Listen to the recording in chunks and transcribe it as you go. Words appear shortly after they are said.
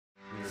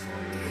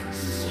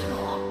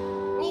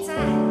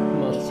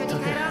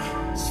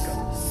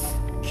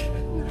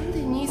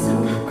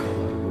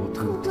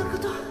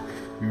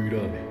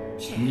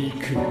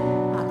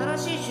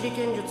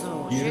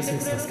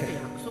助ける。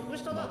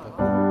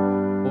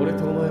俺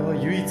とお前は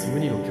唯一無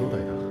二の兄弟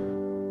だ。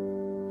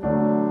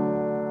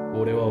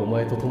俺はお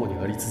前と共に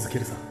あり続け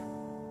るさ。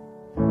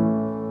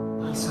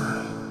兄さ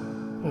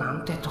ん、な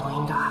んて遠い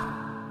んだ。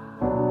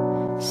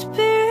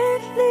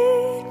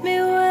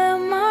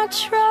許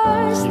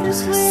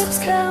せ、サ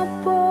スケ。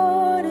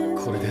こ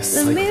れで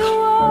最後だ。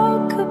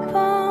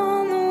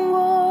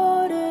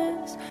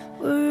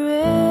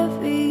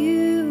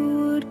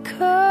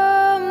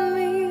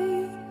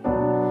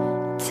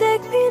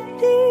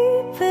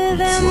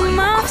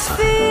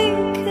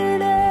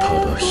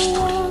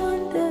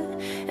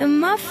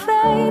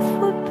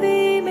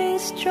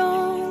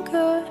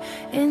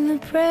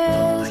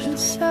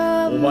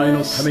お前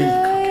のためにか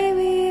け。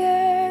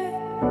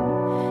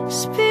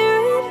す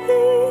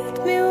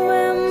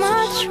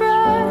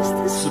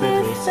べ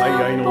ての最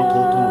愛の弟の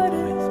た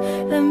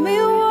め。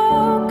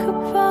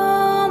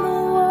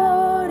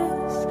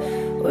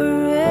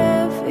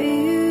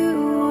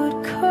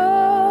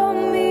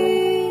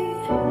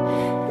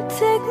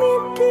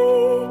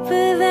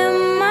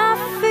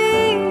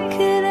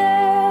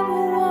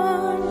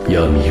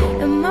闇を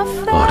歩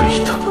い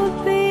た。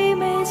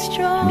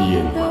見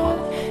えぬまま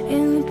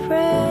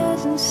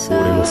俺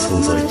の存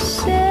在と共に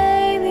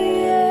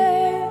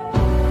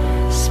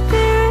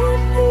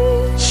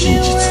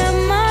真実を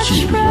消え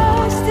るようだ。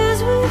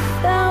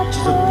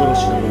一族殺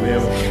しのおめえ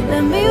を守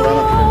ら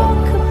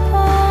なければ。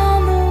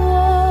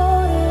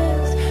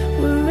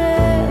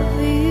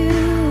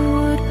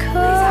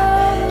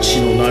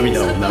血の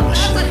涙を流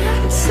し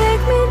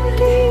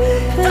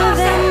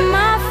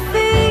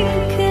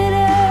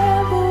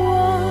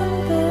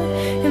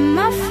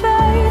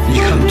い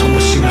かんとも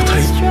しがた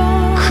い苦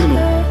悩。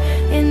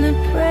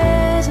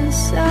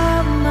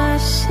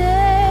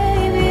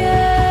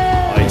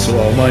あいつ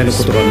はお前の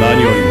ことが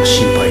何よりも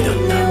心配だっ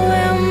た。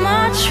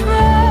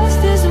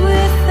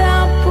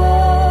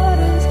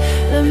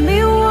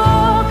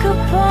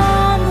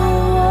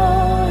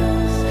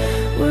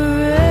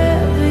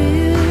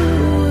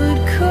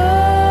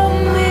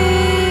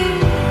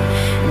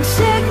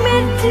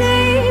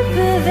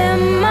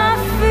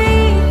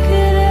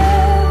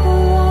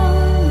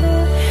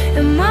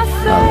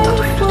あんた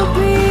といると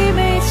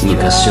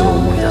昔を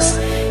思い出す。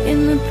そ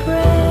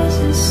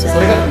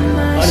れが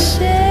兄。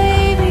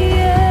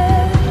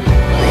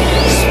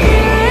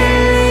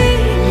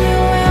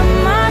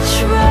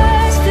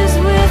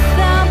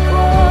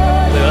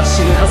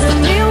死ぬはずだっ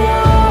た。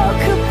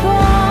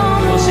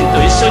両親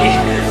と一緒に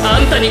あ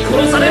んたに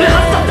殺されるはず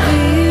だった。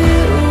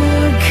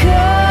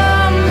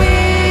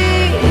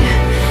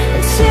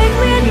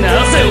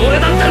なぜ俺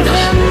だったんだ。な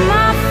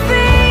ぜ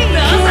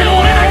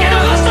俺だけ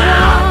残した。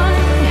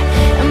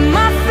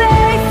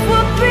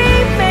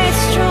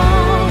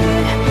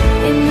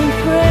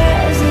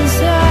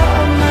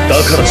だ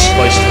から失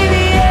敗した。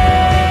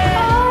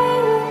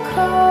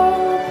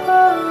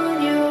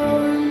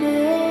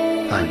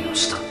兄を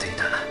慕ってい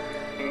た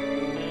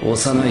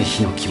幼い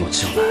日の気持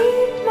ちをな。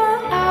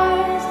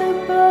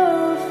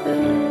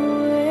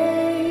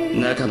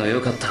仲の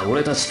良かった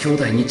俺たち兄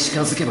弟に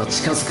近づけば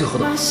近づくほ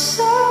ど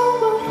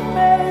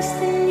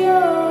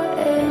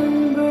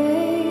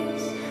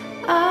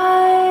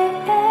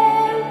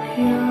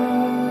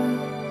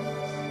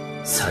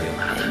さよ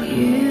ならだ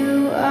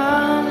兄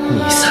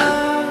さん。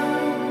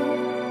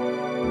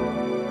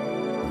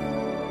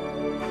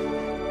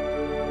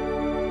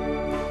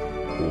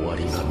終わ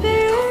りが見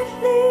え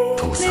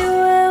た父さん。